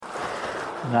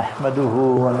نحمده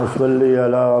ونصلي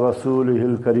على رسوله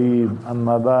الكريم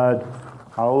أما بعد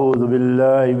أعوذ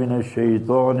بالله من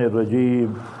الشيطان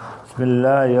الرجيم بسم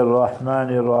الله الرحمن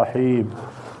الرحيم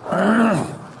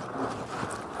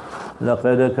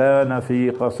لقد كان في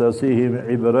قصصهم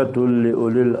عبرة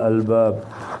لأولي الألباب.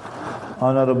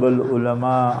 Honorable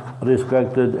ulama,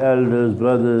 respected elders,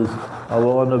 brothers,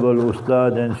 our honorable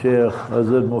Ustad and Sheikh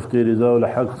Hazrat Mufti Rizal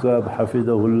Haq Sahab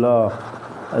Hafidahullah,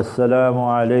 Assalamu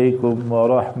alaikum wa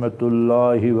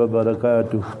rahmatullahi wa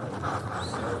barakatuh.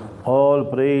 All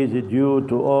praise is due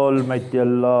to Almighty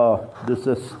Allah, the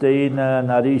sustainer,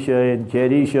 nourisher and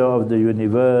cherisher of the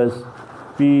universe.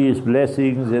 Peace,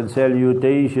 blessings and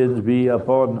salutations be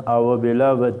upon our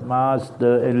beloved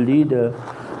master and leader,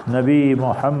 Nabi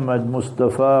Muhammad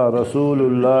Mustafa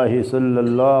Rasulullah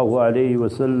sallallahu alayhi wa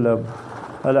sallam.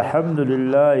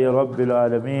 Alhamdulillahi Rabbil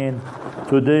Alameen.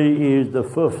 Today is the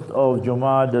 5th of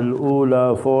Jumadal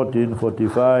Ula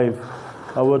 1445.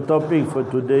 Our topic for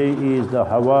today is the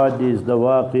Hawadis, the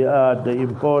Waqi'at, the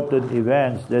important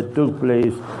events that took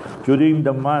place during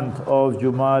the month of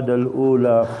Jumadal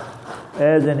Ula.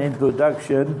 As an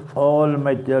introduction,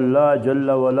 Almighty Allah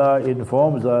Jalla wala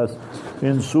informs us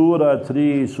in Surah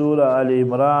 3, Surah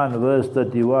Al-Imran, verse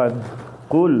 31,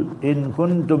 قُلْ إِن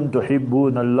كُنْتُمْ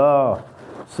تُحِبُّونَ اللَّهِ.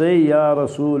 Say, Ya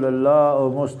Rasulullah, O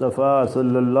Mustafa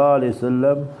sallallahu alayhi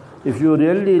wasallam, if you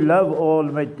really love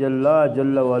Almighty Allah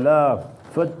Jalla wala,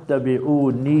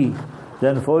 فَاتَّبِعُونِي,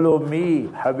 then follow me,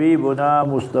 Habibuna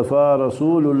Mustafa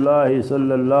Rasulullah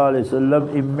sallallahu alayhi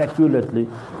wasallam, immaculately,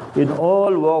 in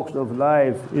all walks of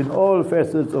life, in all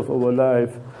facets of our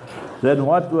life. Then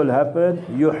what will happen?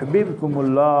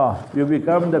 Yuhbibkumullah, you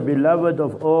become the beloved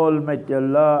of Almighty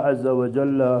Allah Azza wa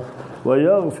Jalla, wa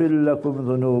yaghfir lakum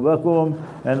dhunubakum,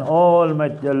 and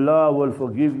Almighty Allah will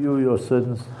forgive you your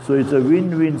sins. So it's a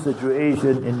win-win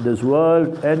situation in this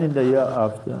world and in the year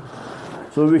after.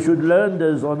 So we should learn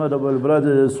this, honorable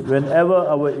brothers, whenever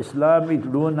our Islamic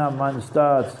lunar month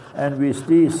starts and we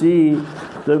see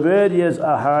the various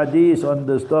ahadith on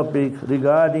this topic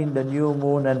regarding the new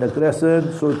moon and the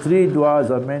crescent. So 3 du'as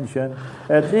are mentioned.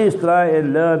 At least try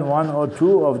and learn 1 or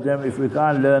 2 of them if we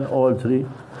can't learn all 3.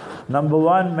 Number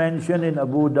 1 mentioned in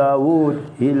Abu Dawood,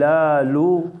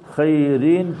 Hilalu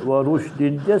khairin wa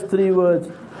rushdin. Just 3 words.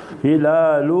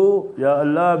 Hilalu, Ya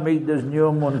Allah, make this new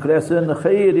moon crescent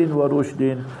khairin wa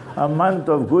rushdin, a month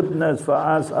of goodness for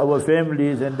us, our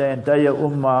families and the entire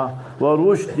ummah, wa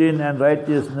rushdin, and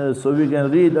righteousness. So we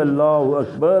can read Allahu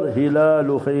Akbar,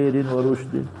 Hilalu khairin wa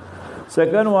rushdin.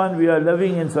 Second one, we are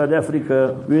living in South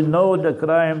Africa. We know the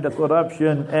crime, the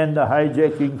corruption and the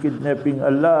hijacking, kidnapping.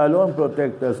 Allah alone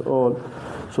protect us all.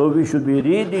 So we should be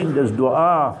reading this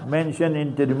dua mentioned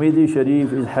in Tirmidhi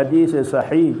Sharif, is hadith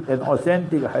sahih, an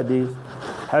authentic hadith.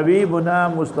 Habibuna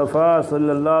Mustafa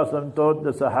sallallahu alaihi wasallam taught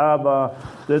the Sahaba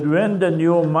that when the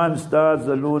new month starts,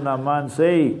 the lunar month,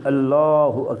 say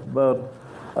Allahu Akbar.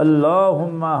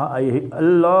 Allahumma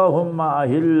ahillahu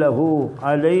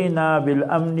alayna bil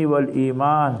amni wal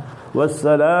iman was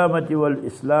salamati wal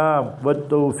islam wat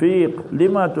tawfiq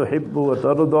lima tuhibbu wa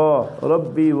tarda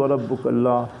rabbi wa rabbuka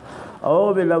Allah.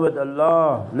 Oh beloved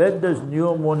Allah, let this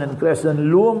new moon and crescent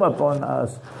loom upon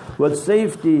us with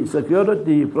safety,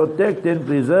 security, protect and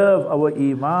preserve our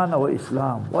iman, our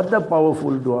Islam. What a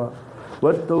powerful dua.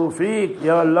 What tawfiq,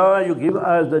 Ya Allah, you give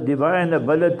us the divine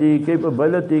ability,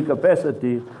 capability,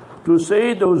 capacity to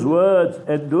say those words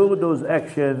and do those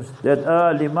actions that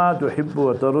are lima tuhibbu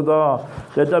wa tarda,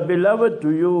 that are beloved to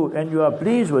you and you are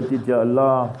pleased with it, Ya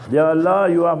Allah. Ya Allah,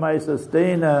 you are my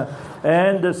sustainer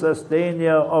and the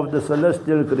sustainer of the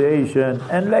celestial creation,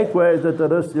 and likewise the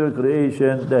terrestrial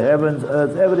creation, the heavens,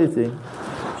 earth, everything.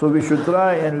 So we should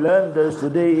try and learn this.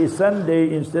 Today is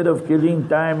Sunday. Instead of killing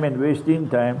time and wasting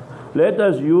time, let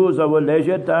us use our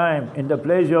leisure time in the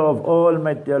pleasure of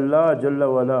Almighty Allah Jalla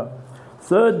wala.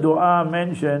 Third dua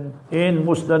mentioned in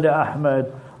Musnad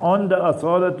Ahmad on the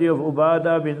authority of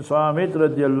Ubadah bin Samit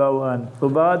radiallahu anh.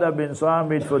 Ubadah bin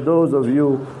Samit, for those of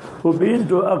you who've been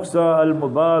to Aqsa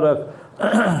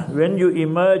al-Mubarak, when you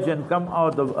emerge and come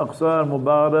out of Aqsa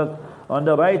al-Mubarak, on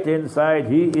the right hand side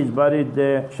he is buried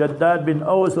there. Shaddad bin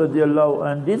Aws radiallahu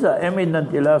anh. These are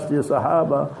eminent illustrious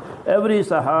Sahaba. Every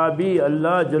Sahabi,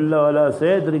 Allah Jalla wala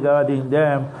said regarding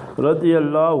them,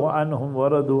 radiallahu anhum wa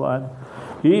radu an.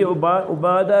 He,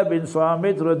 Ubadah bin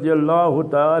Samit radiallahu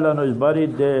ta'ala is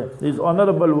buried there. His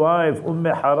honorable wife,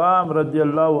 Haram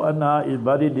radiallahu anha, is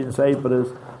buried in Cyprus.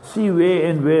 See where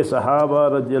and where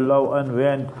Sahaba radiallahu anh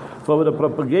went for the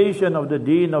propagation of the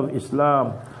deen of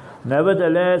Islam.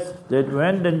 Nevertheless, that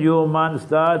when the new month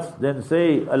starts, then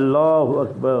say Allahu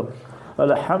Akbar.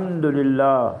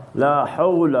 Alhamdulillah, la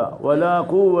hawla wa la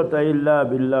quwwata illa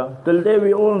billah. Till there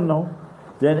we all know.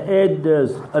 Then add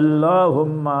this,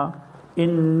 Allahumma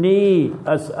inni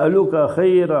as'aluka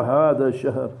khayra hadha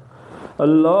shahr.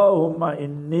 Allahumma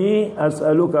inni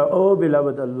as'aluka, oh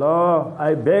beloved Allah,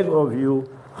 I beg of you,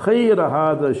 khayra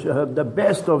hadha shahr, the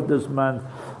best of this month,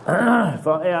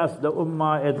 for us, the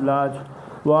ummah at large.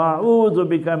 وَأَعُوذُ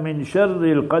بِكَ مِنْ شَرِّ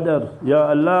الْقَدَرِ. Ya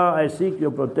Allah, I seek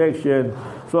your protection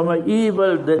from an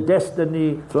evil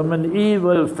destiny, from an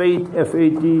evil fate,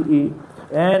 F-A-T-E,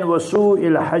 and وَسُوءِ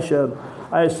الْحَشَرِ.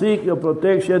 I seek your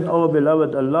protection, O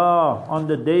beloved Allah, on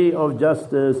the day of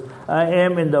justice. I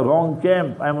am in the wrong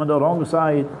camp, I am on the wrong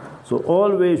side. So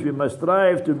always we must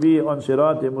strive to be on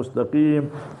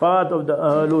Sirat-e-Mustaqim, part of the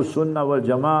Ahlul Sunnah wal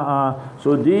Jama'ah.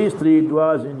 So these three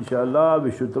du'as, inshallah,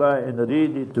 we should try and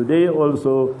read it today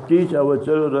also. Teach our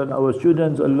children, our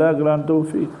students, Allah grant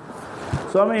tawfiq.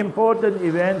 Some important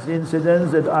events,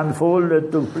 incidents that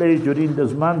unfolded, took place during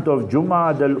this month of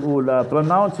Jumadal Ula.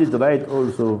 Pronounce it right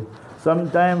also.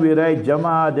 Sometimes we write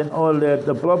Jamad and all that.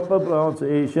 The proper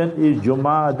pronunciation is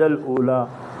Jumadal Ula.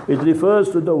 It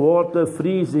refers to the water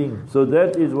freezing. So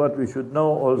that is what we should know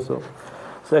also.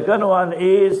 Second one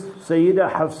is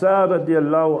Sayyidah Hafsa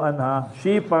radiallahu anha.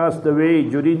 She passed away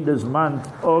during this month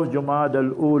of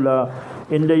Jumadal Ula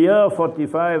in the year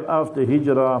 45 after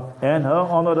Hijrah, and her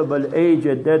honorable age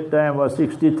at that time was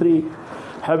 63.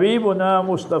 Habibuna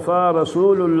Mustafa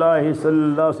Rasulullah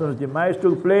sallallahu alaihi wasallam's demise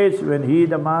took place when he,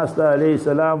 the Master alayhi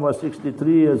salam, was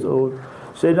 63 years old.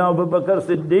 Sayyidina Abu Bakr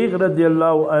Siddiq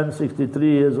radiallahu anhu,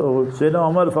 63 years old. Sayyidina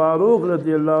Umar Farooq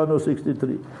radiallahu anhu,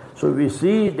 63. So we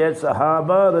see that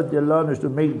Sahaba radiallahu anhu used to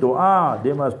make dua.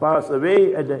 They must pass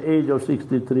away at the age of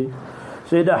 63.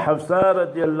 Sayyidah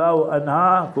Hafsa radiallahu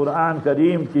anha, Quran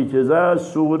Kareem teaches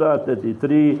us, Surah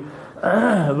 33,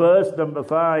 verse number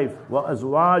 5,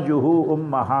 وَأَزْوَاجُهُ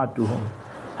أُمَّهَاتُهُمْ.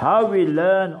 How we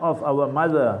learn of our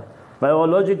mother,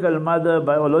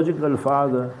 biological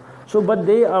father. So, but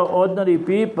they are ordinary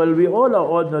people. We all are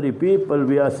ordinary people.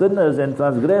 We are sinners and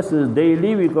transgressors.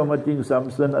 Daily we committing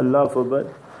some sin, Allah forbid.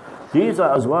 These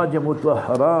are azwaj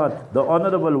mutahharat, the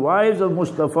honorable wives of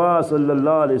Mustafa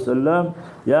sallallahu alaihi wasallam.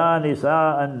 Ya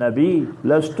nisa an-nabi,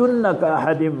 lastunna ka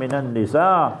ahadim minan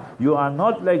nisa. You are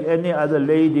not like any other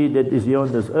lady that is here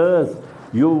on this earth.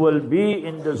 You will be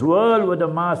in this world with the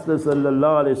Master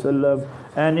sallallahu alaihi wasallam,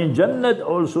 and in Jannat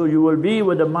also you will be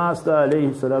with the Master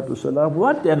alayhi salatu salam.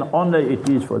 What an honor it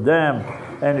is for them.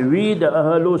 And we, the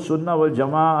Ahlul Sunnah wal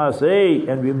Jama'ah, say,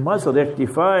 and we must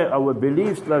rectify our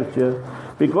belief structure,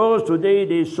 because today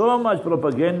there is so much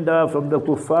propaganda from the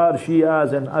kuffar,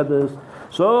 Shias and others.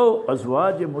 So,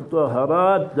 Azwaj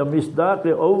Mutahharat, the Misdaq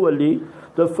Awwali,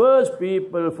 the first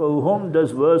people for whom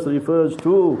this verse refers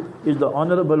to is the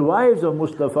honorable wives of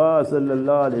Mustafa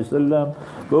sallallahu alaihi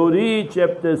wasallam. Go read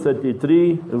chapter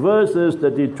 33, verses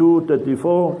 32,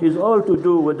 34, is all to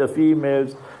do with the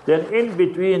females. Then in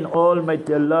between,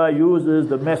 Almighty Allah uses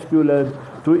the masculine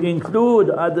to include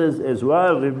others as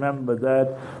well, remember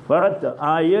that. But the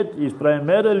ayat is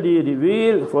primarily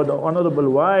revealed for the honorable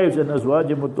wives and Azwaj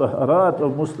Mutahharat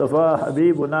of Mustafa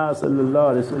Habibuna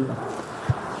sallallahu alaihi wasallam.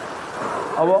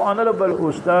 Our honorable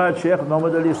Ustad Sheikh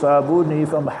Muhammad Ali Sabuni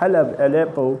from Halab,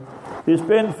 Aleppo, he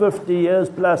spent 50 years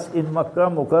plus in Makkah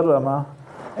Mukarramah,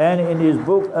 and in his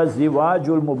book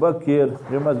Az-Ziwajul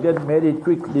Mubakkir, you must get married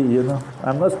quickly, you know.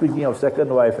 I'm not speaking of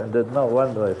second wife and that, no,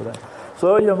 one wife, right?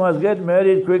 So you must get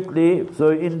married quickly. So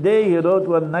in there he wrote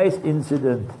one nice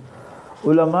incident.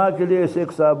 Ulama ke liye Sheikh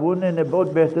Sabuni ne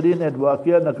bahut behtareen et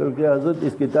waqia nakal kiya Hazrat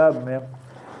is kitab mein.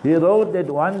 He wrote that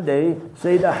one day,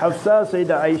 Sayyidah Hafsa,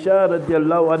 Sayyidah Aisha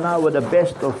radiallahu anha were the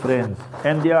best of friends.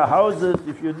 And their houses,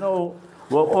 if you know,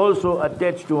 were also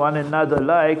attached to one another.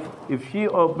 Like, if she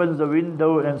opens the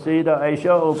window and Sayyidah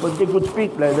Aisha opens, they could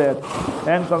speak like that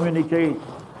and communicate.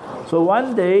 So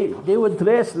one day, they would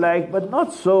dress like, but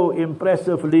not so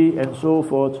impressively and so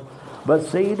forth. But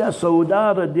Sayyidah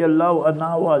Sauda radiallahu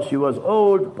anha, she was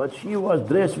old, but she was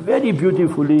dressed very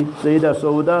beautifully, Sayyidah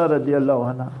Sauda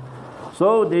radiallahu anha.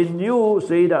 So they knew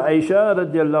Sayyidah Aisha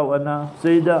radiallahu anha,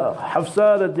 Sayyidah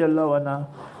Hafsa radiallahu anha,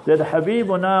 that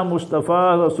Habibuna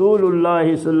Mustafa Rasulullah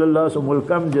sallallahu alaihi wasallam will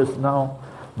come just now.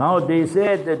 Now they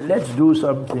said that let's do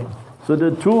something. So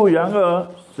the two younger,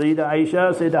 Sayyidah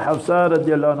Aisha, Sayyidah Hafsa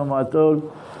radiallahu anha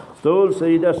told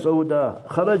Sayyidah Sauda,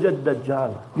 Kharajat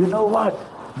Dajjal. You know what?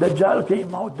 Dajjal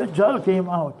came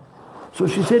out. So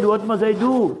she said, what must I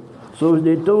do? So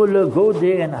they told her, go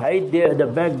there and hide there at the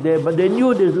back there. But they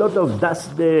knew there's a lot of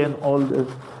dust there and all this.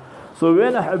 So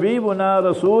when Habibuna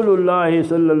Rasulullah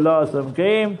sallallahu alaihi wasallam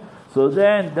came, so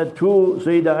then the two,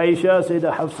 Sayyidah Aisha,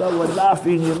 Sayyidah Hafsa were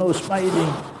laughing, you know,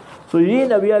 smiling. So he,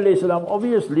 Nabi alayhi salam,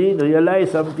 obviously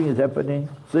realized something is happening.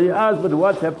 So he asked, but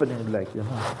what's happening like,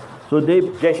 So they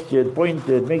gestured,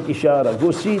 pointed, make ishara,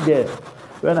 go see there.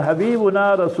 When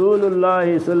Habibuna Rasulullah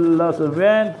sallallahu alaihi wasallam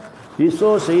went, he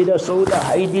saw Sayyidah Sauda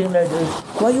hiding like this.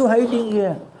 Why are you hiding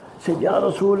here? He said, Ya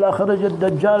Rasulullah, kharajat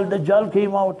Dajjal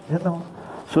came out,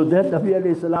 So then Nabi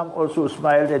alayhi salam also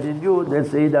smiled and he knew that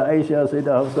Sayyidah Aisha,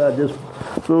 Sayyidah Hafsa just...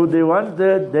 So they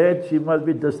wanted that she must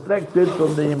be distracted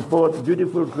from the important,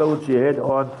 beautiful clothes she had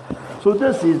on. So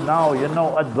this is now,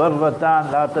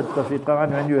 ad-dharratan la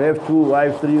tattafiqan, when you have 2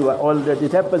 wives, 3 wives, all that,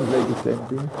 it happens like this kind of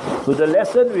thing. So the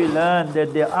lesson we learn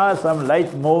that there are some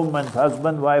light moments,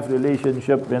 husband-wife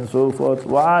relationship and so forth.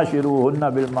 وَعَاشِرُوهُنَّ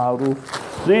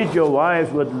بِالْمَعْرُوفِ. Treat your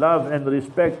wives with love and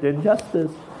respect and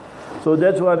justice. So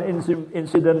that's one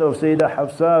incident of Sayyidah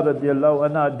Hafsa radiallahu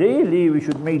anha. Daily we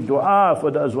should make dua for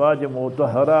the Azwaj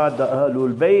Mutahharat, the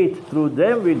Ahlul Bayt. Through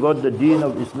them we got the deen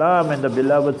of Islam and the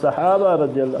beloved Sahaba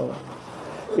radiallahu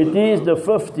anha. It is the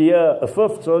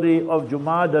 5th of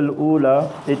Jumadal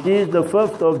Ula. It is the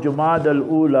 5th of Jumadal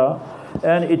Ula.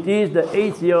 And it is the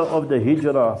 8th year of the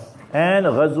Hijrah. And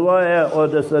Ghazwa or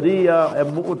the Sariya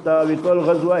and Mu'ta, we call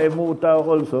Ghazwa and Mu'ta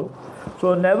also.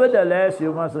 So nevertheless,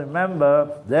 you must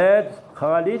remember that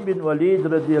Khalid bin Walid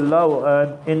radiallahu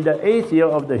anh, in the 8th year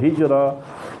of the Hijrah,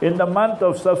 in the month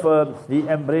of Safar, he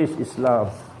embraced Islam.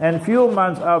 And few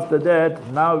months after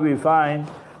that, now we find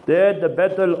that the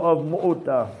battle of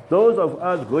Mu'ta. Those of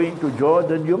us going to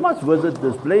Jordan, you must visit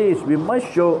this place. We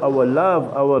must show our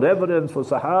love, our reverence for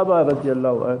Sahaba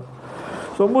radiallahu anh.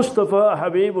 So Mustafa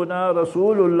Habibuna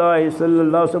Rasulullah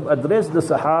sallallahu alaihi wasallam addressed the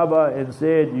Sahaba and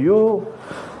said, you,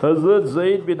 Hazrat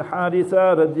Zayd bin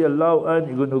Haritha radiallahu anh,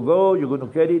 you're going to go, you're going to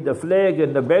carry the flag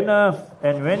and the banner,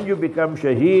 and when you become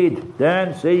shaheed,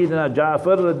 then Sayyidina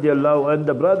Ja'far radiallahu anh,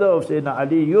 the brother of Sayyidina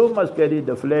Ali, you must carry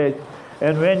the flag.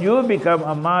 And when you become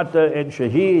a martyr and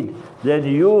shaheed, then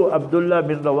you, Abdullah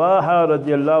bin Rawaha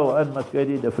radiallahu anh, must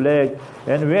carry the flag.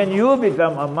 And when you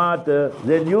become a martyr,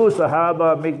 then you,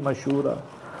 Sahaba, make mashura.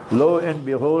 Lo and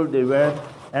behold, they went.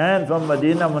 And from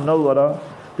Medina Munawwara,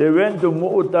 they went to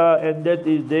Mu'ta, and that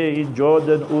is there in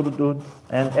Jordan, Urdun.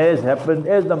 And as happened,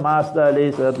 as the Master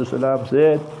alayhi salatu salam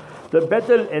said, the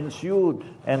battle ensued.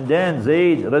 And then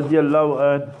Zayd radiallahu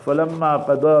anh, falamma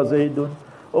qada Zaydun,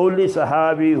 only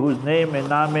Sahabi whose name and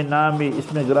Nami,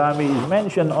 Ismi Grami is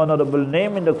mentioned, honorable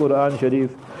name in the Quran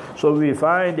Sharif. So we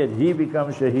find that he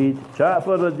becomes shaheed.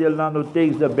 Ja'far radiallahu anhu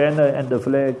takes the banner and the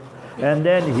flag, and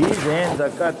then his hands are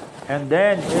cut, and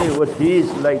then what he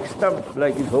is like stumped,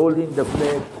 like he's holding the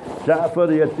flag. Ja'far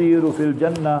yatiru fil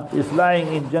Jannah, is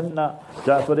lying in Jannah.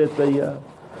 Ja'far is tayyar.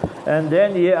 And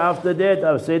then after that,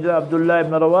 Sayyidina Abdullah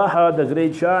ibn Rawaha, the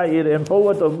great sha'ir and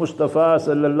poet of Mustafa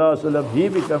sallallahu alaihi wasallam, he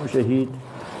becomes shaheed.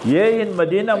 Here in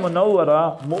Medina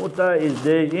Munawwara, Mu'ta is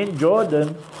there in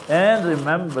Jordan, and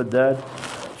remember that.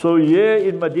 So here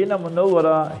in Medina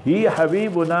Munawwara, he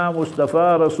Habibuna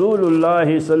Mustafa Rasulullah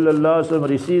sallallahu alaihi wasallam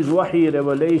receives wahi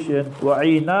revelation,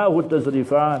 wa'inahu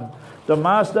tazrifan. The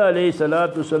Master alayhi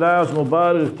salatu salam's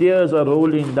Mubarak tears are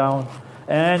rolling down.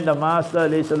 And the Master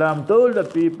alayhi salam told the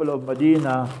people of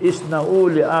Medina,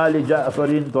 Isna'u li ali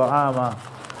Ja'farin ta'ama.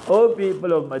 O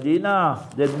people of Medina,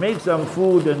 then make some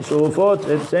food and so forth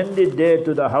and send it there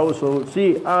to the household.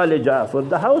 See, Ali Ja'far,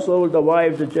 the household, the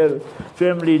wives, the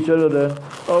family, children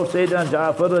of Sayyidina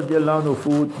Ja'far radiallahu anhu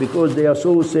food, because they are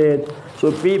so sad.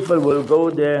 So people will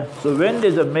go there. So when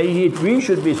there's a mayit, we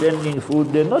should be sending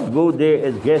food there, not go there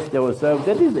as guests ourselves.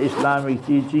 That is the Islamic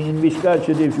teaching. In Mishkat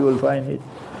Sharif you will find it.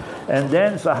 And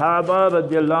then Sahaba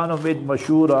radiallahu anhu made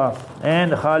mashura,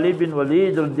 and Khalid bin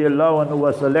Walid radiallahu anhu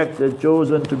was selected,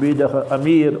 chosen to be the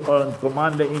Amir or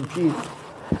Commander-in-Chief.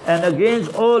 And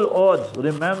against all odds,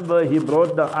 remember, he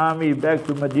brought the army back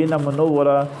to Medina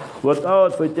Munawwara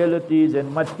without fatalities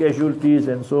and much casualties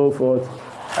and so forth.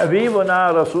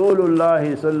 Habibuna Rasulullah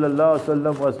sallallahu alaihi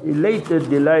wasallam was elated,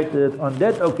 delighted. On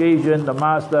that occasion, the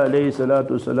Master alayhi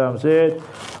salatu salam said,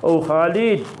 O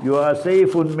Khalid, you are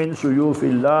safun min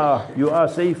suyufillah, you are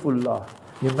safullah.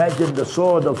 Imagine the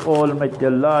sword of Almighty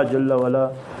Allah Jalla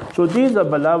wala. So these are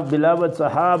beloved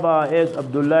Sahaba, as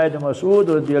Abdullah ibn Mas'ud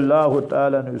radiallahu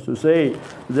ta'ala used to say,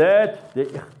 that they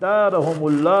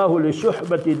ikhtarahumullahu li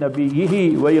suhbati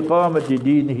nabiyyihi wa iqamati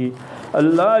dinihi.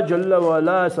 Allah Jalla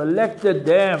wala selected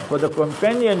them for the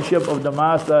companionship of the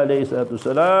Master alayhi salatu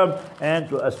salam and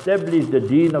to establish the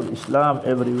deen of Islam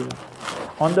everywhere.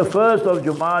 On the 1st of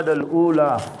Jumadal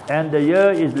Ula, and the year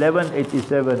is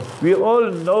 1187. We all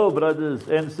know, brothers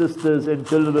and sisters and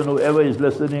children, whoever is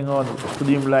listening on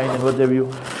Streamline and whatever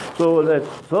you.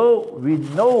 So we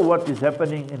know what is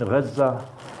happening in Gaza.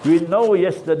 We know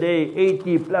yesterday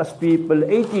 80 plus people,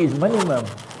 80 is minimum.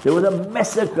 There was a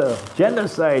massacre,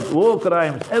 genocide, war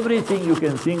crimes, everything you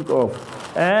can think of.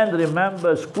 And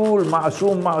remember, school,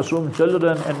 ma'asum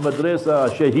children and madrasa,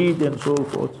 shaheed and so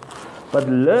forth. But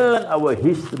learn our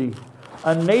history.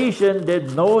 A nation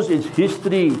that knows its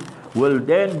history will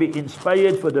then be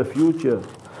inspired for the future.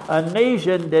 A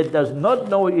nation that does not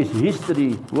know its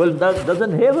history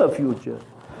doesn't have a future.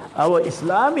 Our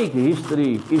Islamic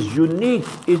history is unique.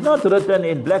 It's not written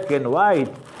in black and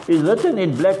white. It's written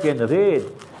in black and red.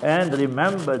 And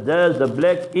remember, there's the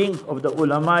black ink of the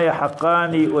ulama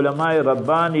haqqani, ulama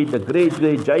rabbani, the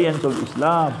great giants of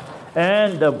Islam,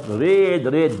 and the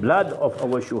red blood of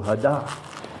our shuhada.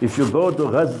 If you go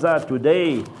to Gaza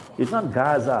today, it's not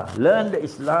Gaza. Learn the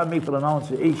Islamic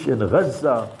pronunciation.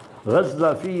 Gaza.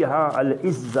 Gaza fiha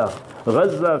al-izza.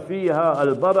 Gaza fiha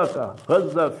al-baraka.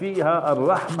 Gaza fiha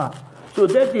al-rahmah. So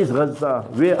that is Gaza,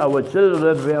 where our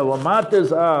children, where our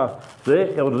martyrs are.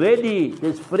 Already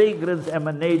there's fragrance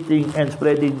emanating and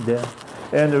spreading there.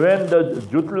 And when the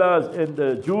Jutlas and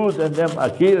the Jews and them are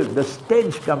killed, the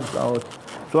stench comes out.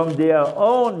 From their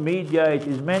own media, it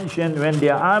is mentioned when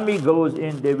their army goes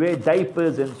in, they wear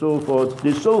diapers and so forth.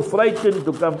 They're so frightened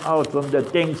to come out from the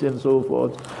tanks and so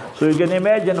forth. So you can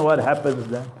imagine what happens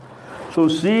then. So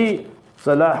see,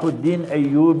 Salahuddin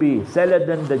Ayyubi,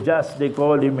 Saladin the Just, they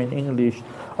call him in English,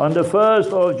 on the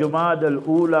 1st of Jumadal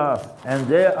Ula, and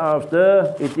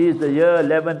thereafter it is the year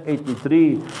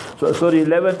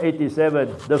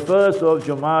 1187. The 1st of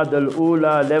Jumadal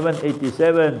Ula,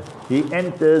 1187, he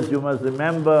enters, you must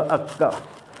remember, Akka.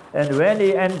 And when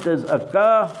he enters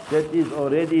Akka, that is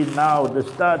already now the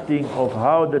starting of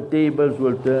how the tables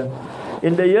will turn.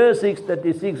 In the year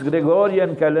 636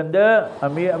 Gregorian calendar,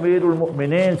 Amirul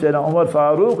Mu'mineen Sayyidina Umar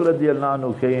Farooq radiallahu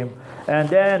anhu came. And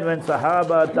then when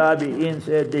Sahaba Tabi'in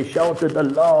said, they shouted,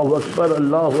 Allahu Akbar,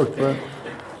 Allahu Akbar.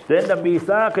 Then the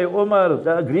Mithaq Umar,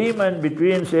 the agreement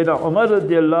between Sayyidina Umar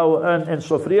radiallahu anhu and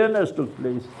Sophronius took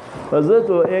place. Hazrat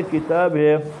wo ek kitab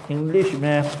hai, English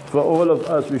mein, for all of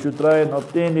us, we should try and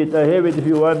obtain it. I have it if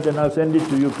you want, and I'll send it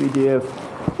to you PDF.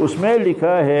 उसमें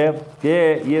लिखा है कि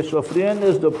ये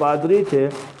सोफ्रियनस जो पादरी थे,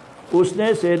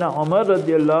 उसने सैयदना उमर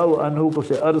रज़ियल्लाहु अन्हु को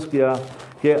से अर्ज़ किया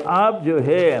कि आप जो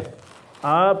है,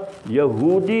 आप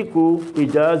यहूदी को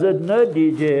इजाज़त न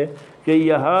दीजिए कि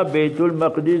यहाँ बैतुल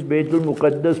मक़दिस बैतुल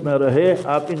मुक़द्दस में रहे,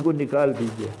 आप इनको निकाल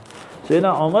दीजिए।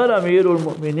 सैयदना उमर अमीरुल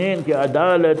मुमिनीन की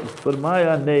अदालत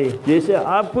फरमाया नहीं, जैसे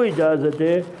आपको इजाज़त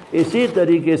है इसी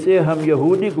तरीके से हम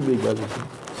यहूदी को भी इजाज़त दें।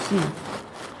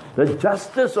 The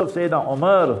justice of Sayyidina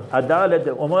Umar, Adalat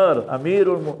Umar,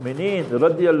 Amirul Mu'mineen,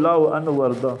 radiyallahu anhu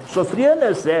warda.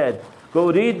 Sophronius said,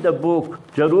 go read the book,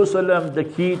 Jerusalem, the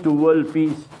Key to World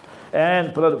Peace,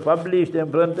 and published and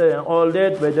printed and all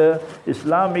that by the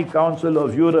Islamic Council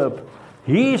of Europe.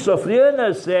 He,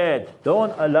 Sophronius, said,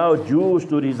 don't allow Jews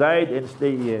to reside and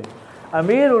stay here.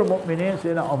 Amirul Mu'mineen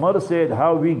Sayyidina Umar said,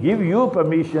 how we give you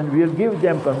permission, we'll give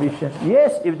them permission.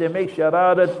 Yes, if they make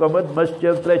shararat, commit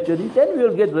mischief, treachery, then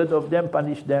we'll get rid of them,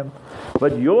 punish them.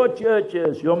 But your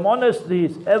churches, your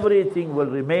monasteries, everything will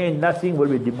remain, nothing will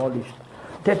be demolished.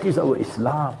 That is our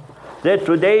Islam. That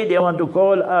today they want to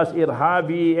call us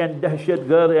irhabi and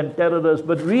dahshatgar and terrorists,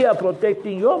 but we are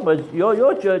protecting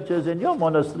your churches and your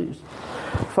monasteries.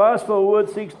 Fast forward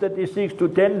 636 to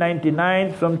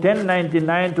 1099, from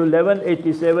 1099 to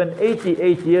 1187,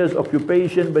 88 years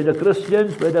occupation by the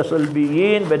Christians, by the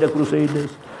Salbiyin, by the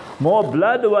Crusaders. More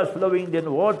blood was flowing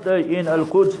than water in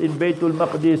Al-Quds, in Baytul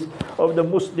Maqdis, of the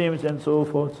Muslims and so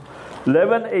forth.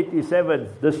 1187,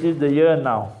 this is the year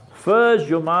now. First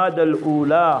Jumadal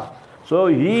Ula. So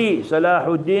he,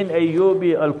 Salahuddin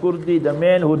Ayyubi al-Kurdi, the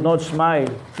man who would not smile.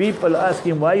 People ask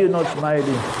him, why are you not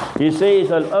smiling? He says,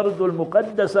 Al-Ardul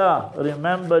Muqaddasa,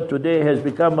 remember today has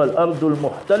become Al-Ardul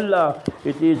Muhtalla.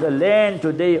 It is a land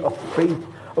today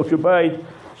occupied.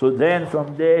 So then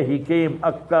from there he came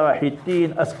Akka,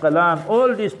 Hittin, Asqalan,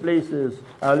 all these places.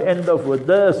 I'll end off with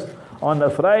this. On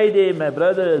a Friday, my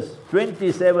brothers,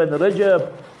 27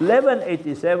 Rajab,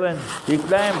 1187, he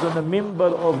climbs on the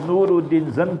mimbar of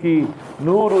Nuruddin Zanki.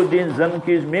 Nuruddin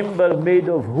Zanki's mimbar made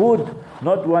of wood,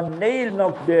 not one nail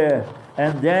knocked there.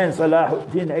 And then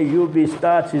Salahuddin Ayyubi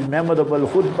starts his memorable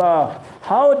khutbah.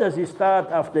 How does he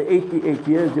start after 88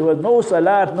 years? There was no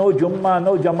salat, no jummah,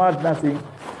 no jamaat, nothing.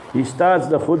 He starts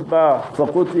the khutbah,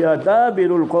 فَقُطْيَا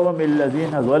دَابِرُ الْقَوْمِ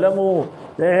الَّذِينَ ظَلَمُوا,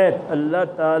 that Allah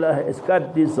Ta'ala has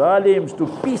cut the zalims to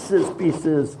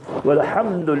pieces.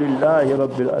 Walhamdulillahi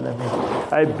Rabbil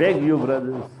Alameen. I beg you,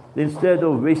 brothers, instead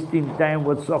of wasting time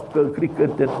with soccer,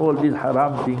 cricket and all these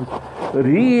haram things,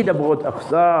 read about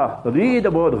Aqsa, read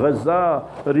about Gaza,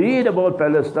 read about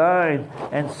Palestine,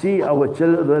 and see our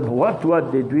children, what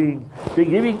they're doing. They're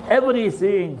giving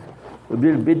everything.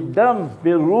 بالدم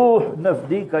بالروح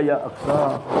نفديك يا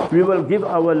أقصى. We will give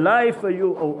our life for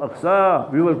you, O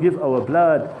Aqsa. We will give our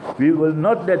blood. We will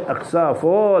not let Aqsa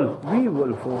fall. We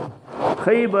will fall.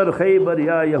 Khaybar, Khaybar,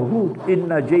 ya Yahud,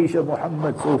 inna Jaysha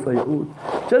Muhammad sawfa yaud.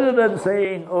 Children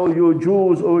saying, oh you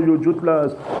Jews, oh you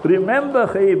Jutlas, remember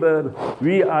Khaybar,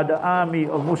 we are the army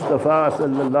of Mustafa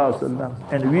sallallahu alaihi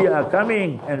wasallam, and we are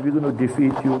coming and we're going to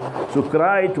defeat you. So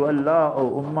cry to Allah,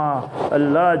 O Ummah,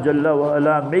 Allah Jalla wa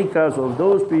Ala, make us of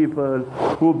those people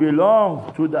who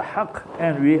belong to the Haqq,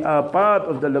 and we are part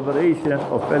of the liberation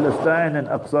of Palestine and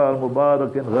Aqsa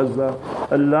al-Mubarak in Gaza.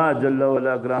 Allah Jalla wa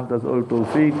Ala grant us all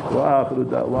tawfiq. Wa akhiru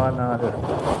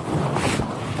da'wana.